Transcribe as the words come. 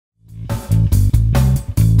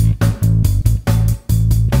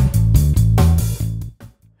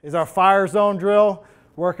is our fire zone drill,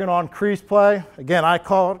 working on crease play. Again, I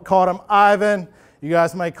called him Ivan. You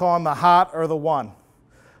guys might call him the hot or the one.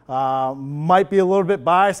 Might be a little bit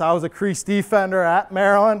biased. I was a crease defender at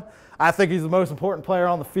Maryland. I think he's the most important player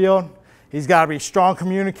on the field. He's got to be a strong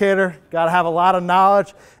communicator, got to have a lot of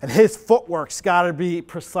knowledge, and his footwork's got to be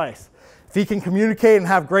precise. If he can communicate and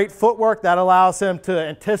have great footwork, that allows him to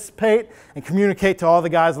anticipate and communicate to all the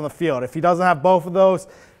guys on the field. If he doesn't have both of those,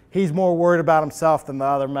 he's more worried about himself than the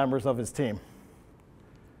other members of his team.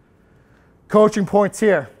 Coaching points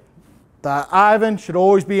here. Ivan should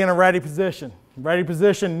always be in a ready position. Ready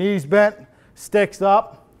position, knees bent, sticks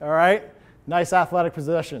up, all right? Nice athletic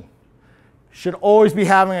position. Should always be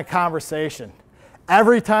having a conversation.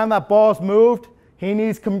 Every time that ball's moved, he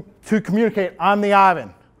needs to communicate, I'm the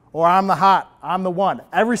Ivan, or I'm the hot, I'm the one.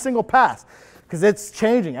 Every single pass, because it's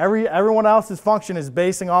changing. Everyone else's function is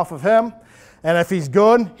basing off of him. And if he's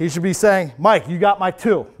good, he should be saying, Mike, you got my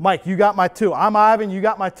two. Mike, you got my two. I'm Ivan, you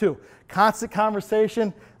got my two. Constant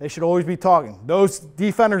conversation, they should always be talking. Those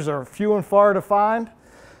defenders are few and far to find.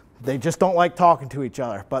 They just don't like talking to each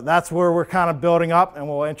other. But that's where we're kind of building up, and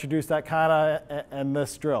we'll introduce that kind of in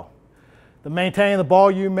this drill. The maintaining the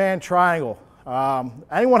ball U-man triangle.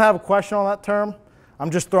 Anyone have a question on that term?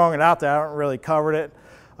 I'm just throwing it out there. I haven't really covered it.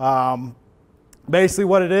 Basically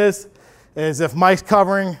what it is if Mike's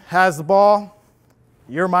covering has the ball,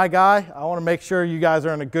 you're my guy. I want to make sure you guys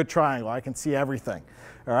are in a good triangle. I can see everything.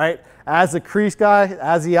 All right? As the crease guy,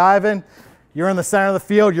 as the Ivan, you're in the center of the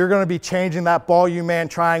field. You're going to be changing that ball U-man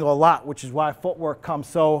triangle a lot, which is why footwork comes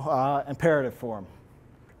so imperative for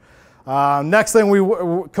him. Next thing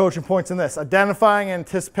coaching points in this, identifying and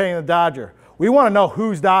anticipating the dodger. We want to know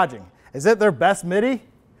who's dodging. Is it their best midi,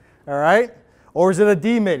 all right? Or is it a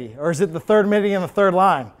D midi? Or is it the third midi in the third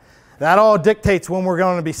line? That all dictates when we're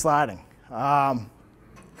going to be sliding.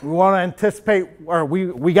 We want to anticipate, or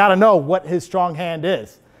we got to know what his strong hand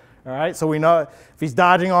is, all right? So we know if he's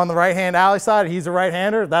dodging on the right-hand alley side, he's a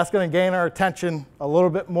right-hander, that's going to gain our attention a little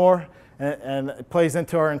bit more, and it plays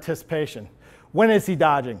into our anticipation. When is he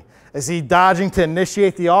dodging? Is he dodging to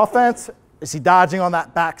initiate the offense? Is he dodging on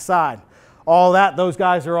that back side? All that, those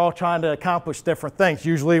guys are all trying to accomplish different things.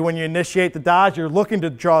 Usually when you initiate the dodge, you're looking to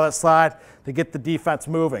draw that slide to get the defense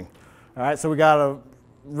moving. All right, so we got to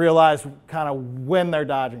realize kind of when they're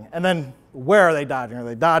dodging. And then where are they dodging? Are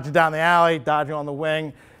they dodging down the alley, dodging on the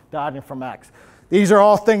wing, dodging from X? These are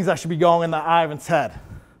all things that should be going in the Ivan's head.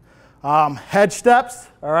 Head steps,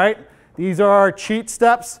 all right? These are our cheat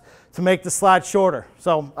steps to make the slide shorter.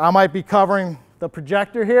 So I might be covering the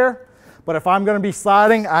projector here, but if I'm going to be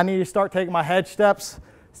sliding, I need to start taking my head steps,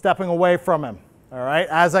 stepping away from him. All right,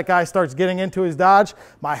 as that guy starts getting into his dodge,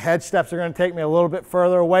 my head steps are going to take me a little bit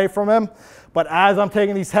further away from him. But as I'm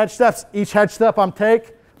taking these head steps, each head step I'm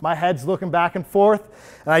taking, my head's looking back and forth.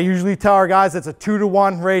 And I usually tell our guys it's a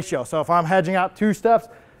 2-to-1 ratio. So if I'm hedging out 2 steps,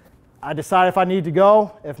 I decide if I need to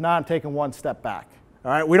go. If not, I'm taking 1 step back.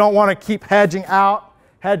 All right, we don't want to keep hedging out,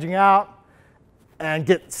 and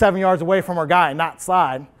get 7 yards away from our guy and not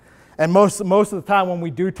slide. And most of the time when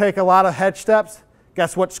we do take a lot of hedge steps,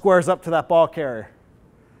 guess what squares up to that ball carrier?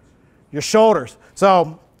 Your shoulders.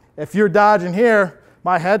 So if you're dodging here,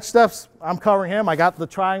 my head steps, I'm covering him. I got the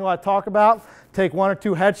triangle I talk about. Take 1 or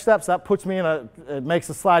 2 head steps, that puts me in it makes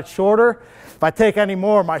the slide shorter. If I take any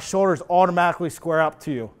more, my shoulders automatically square up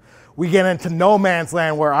to you. We get into no man's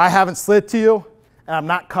land where I haven't slid to you and I'm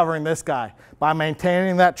not covering this guy. By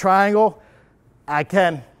maintaining that triangle, I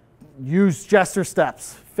can use gesture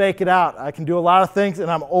steps, fake it out. I can do a lot of things, and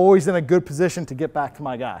I'm always in a good position to get back to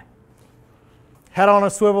my guy. Head on a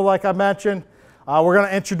swivel, like I mentioned. We're going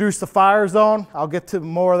to introduce the fire zone. I'll get to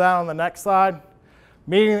more of that on the next slide.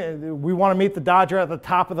 We want to meet the dodger at the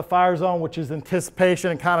top of the fire zone, which is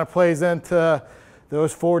anticipation and kind of plays into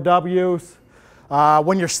those 4 W's.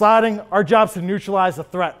 When you're sliding, our job is to neutralize the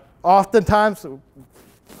threat. Oftentimes,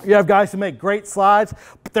 you have guys who make great slides,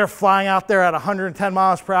 but they're flying out there at 110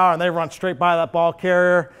 miles per hour and they run straight by that ball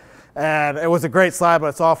carrier. And it was a great slide, but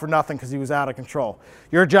it's all for nothing because he was out of control.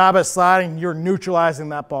 Your job as sliding, you're neutralizing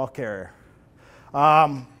that ball carrier.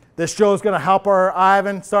 This drill is going to help our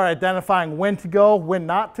Ivan start identifying when to go, when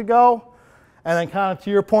not to go, and then kind of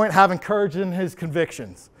to your point, having courage in his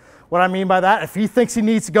convictions. What I mean by that, if he thinks he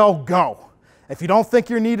needs to go, go. If you don't think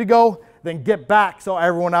you need to go, then get back so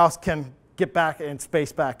everyone else can get back and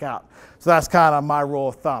space back out. So that's kind of my rule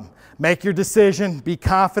of thumb. Make your decision, be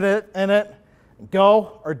confident in it,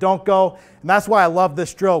 go or don't go. And that's why I love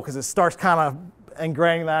this drill, because it starts kind of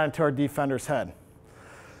ingraining that into our defender's head.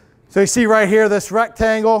 So you see right here, this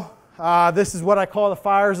rectangle, this is what I call the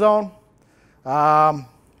fire zone.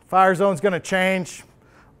 Fire zone is going to change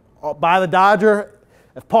by the dodger.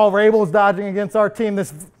 If Paul Rabel's dodging against our team,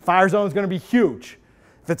 this fire zone is going to be huge.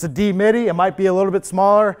 If it's a D midi, it might be a little bit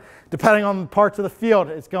smaller. Depending on the parts of the field,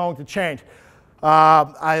 it's going to change.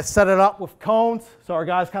 I set it up with cones, so our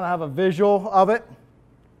guys kind of have a visual of it.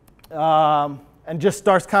 And just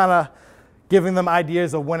starts kind of giving them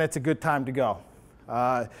ideas of when it's a good time to go.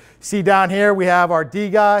 See down here, we have our D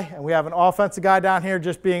guy, and we have an offensive guy down here.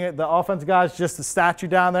 Just being the offensive guy is just the statue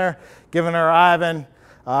down there, giving our Ivan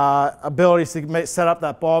abilities to set up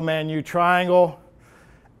that ball man U triangle.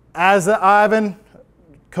 As the Ivan,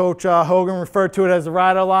 Coach Hogan referred to it as the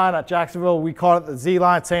rider line. At Jacksonville, we call it the Z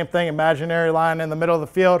line. Same thing, imaginary line in the middle of the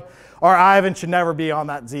field. Our Ivan should never be on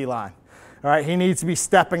that Z line. All right, he needs to be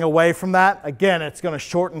stepping away from that. Again, it's going to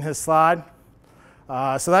shorten his slide.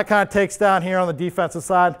 So that kind of takes down here on the defensive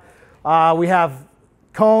side. We have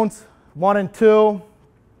cones, 1 and 2,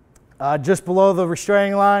 just below the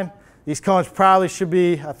restraining line. These cones probably should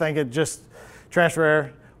be, I think it just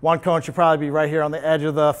transfer. One cone should probably be right here on the edge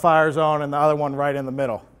of the fire zone and the other one right in the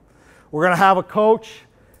middle. We're going to have a coach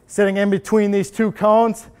sitting in between these 2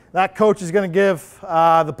 cones. That coach is going to give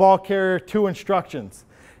the ball carrier 2 instructions.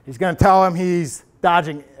 He's going to tell him he's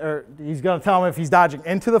dodging, or he's going to tell him if he's dodging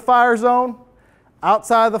into the fire zone,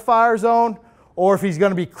 outside of the fire zone, or if he's going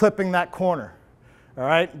to be clipping that corner. All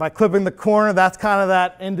right, by clipping the corner, that's kind of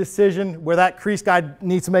that indecision where that crease guy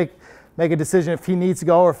needs to make a decision if he needs to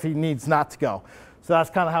go or if he needs not to go. So that's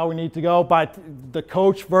kind of how we need to go. By the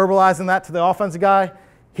coach verbalizing that to the offensive guy,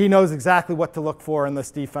 he knows exactly what to look for in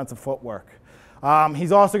this defensive footwork.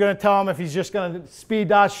 He's also going to tell him if he's just going to speed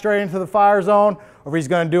dodge straight into the fire zone or if he's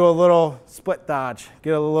going to do a little split dodge,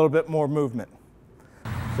 get a little bit more movement.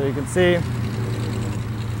 So you can see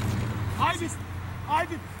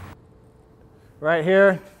right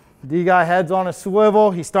here, D guy heads on a swivel.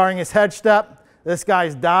 He's starting his head step. This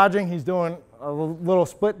guy's dodging. He's doing a little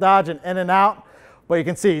split dodge and in and out. But you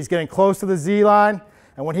can see he's getting close to the Z line.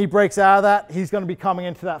 And when he breaks out of that, he's going to be coming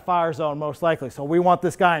into that fire zone most likely. So we want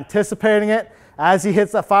this guy anticipating it. As he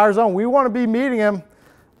hits that fire zone, we want to be meeting him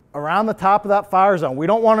around the top of that fire zone. We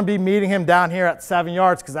don't want to be meeting him down here at 7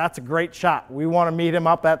 yards because that's a great shot. We want to meet him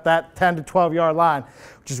up at that 10 to 12 yard line,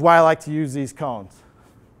 which is why I like to use these cones.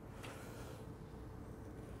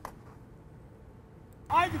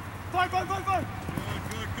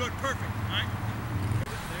 Good, perfect. Right.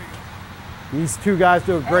 These 2 guys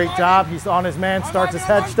do a great job. He's on his man, starts his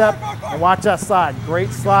head step, and watch that slide. Great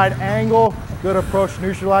slide angle, good approach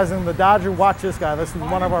neutralizing the dodger. Watch this guy. This is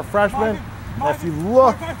one of our freshmen. If you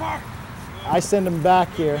look, I send him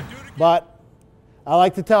back here, but I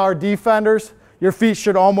like to tell our defenders, your feet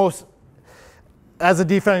should almost, as a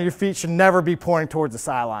defender, your feet should never be pointing towards the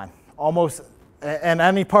sideline. Almost in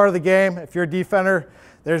any part of the game, if you're a defender,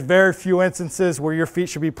 there's very few instances where your feet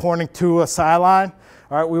should be pointing to a sideline.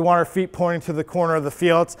 All right, we want our feet pointing to the corner of the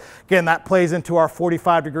field. Again, that plays into our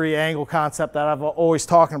 45-degree angle concept that I've always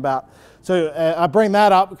talking about. So I bring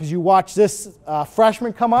that up because you watch this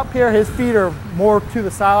freshman come up here. His feet are more to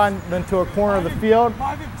the sideline than to a corner of the field.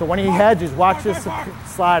 So when he hedges, watch this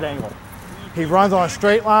slide angle. He runs on a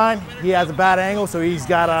straight line. He has a bad angle, so he's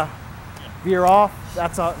got to veer off.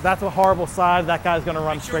 That's a horrible slide. That guy's going to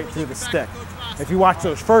run straight through the stick. If you watch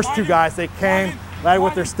those first 2 guys, they came right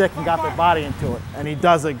with their stick and got their body into it. And he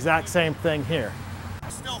does the exact same thing here.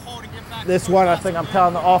 This one, I think I'm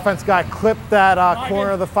telling the offense guy, clip that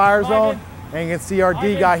corner of the fire zone. And you can see our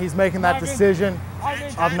D guy, he's making that decision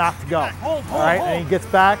of not to go. All right, and he gets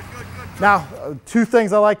back. Now, 2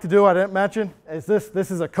 things I like to do I didn't mention is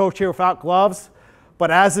this is a coach here without gloves. But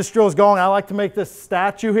as this drill is going, I like to make this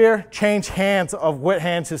statue here change hands of what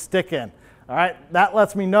hands his stick in. All right, that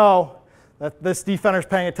lets me know that this defender's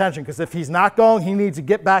paying attention because if he's not going, he needs to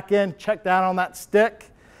get back in, check down on that stick,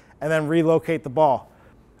 and then relocate the ball.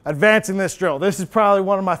 Advancing this drill. This is probably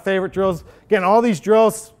one of my favorite drills. Again, all these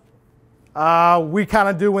drills we kind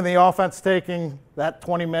of do when the offense is taking that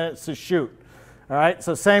 20 minutes to shoot. All right,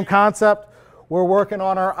 so same concept. We're working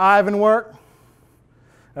on our Ivan work.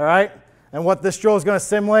 All right, and what this drill is going to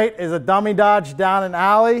simulate is a dummy dodge down an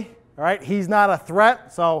alley. All right, he's not a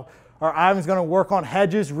threat, so our Ivan's going to work on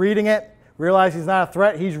hedges, reading it. Realize he's not a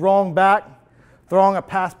threat. He's rolling back, throwing a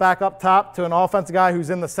pass back up top to an offensive guy who's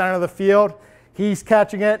in the center of the field. He's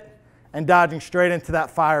catching it and dodging straight into that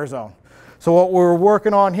fire zone. So what we're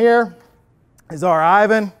working on here is our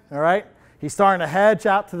Ivan, all right? He's starting to hedge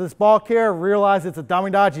out to this ball carrier, realize it's a dummy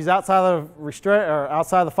dodge. He's outside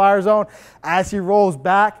the fire zone. As he rolls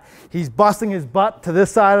back, he's busting his butt to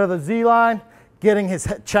this side of the Z line,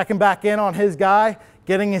 checking back in on his guy,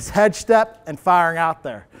 getting his head step and firing out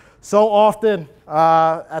there. So often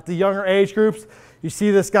at the younger age groups, You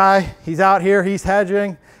see this guy, he's out here, he's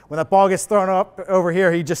hedging. When that ball gets thrown up over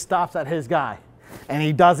here, he just stops at his guy. And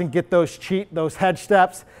he doesn't get those hedge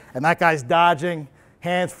steps, and that guy's dodging,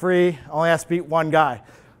 hands free, only has to beat one guy.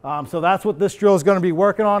 So that's what this drill is going to be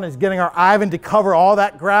working on, is getting our Ivan to cover all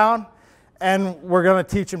that ground, and we're going to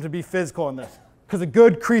teach him to be physical in this. Because a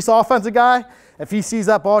good crease offensive guy, if he sees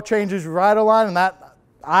that ball changes right line and that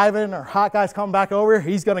Ivan or hot guy's coming back over,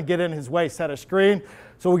 he's going to get in his way, set a screen.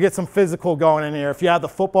 So we get some physical going in here. If you have the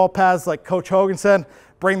football pads like Coach Hogan said,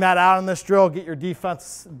 bring that out in this drill, get your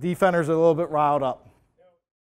defenders a little bit riled up.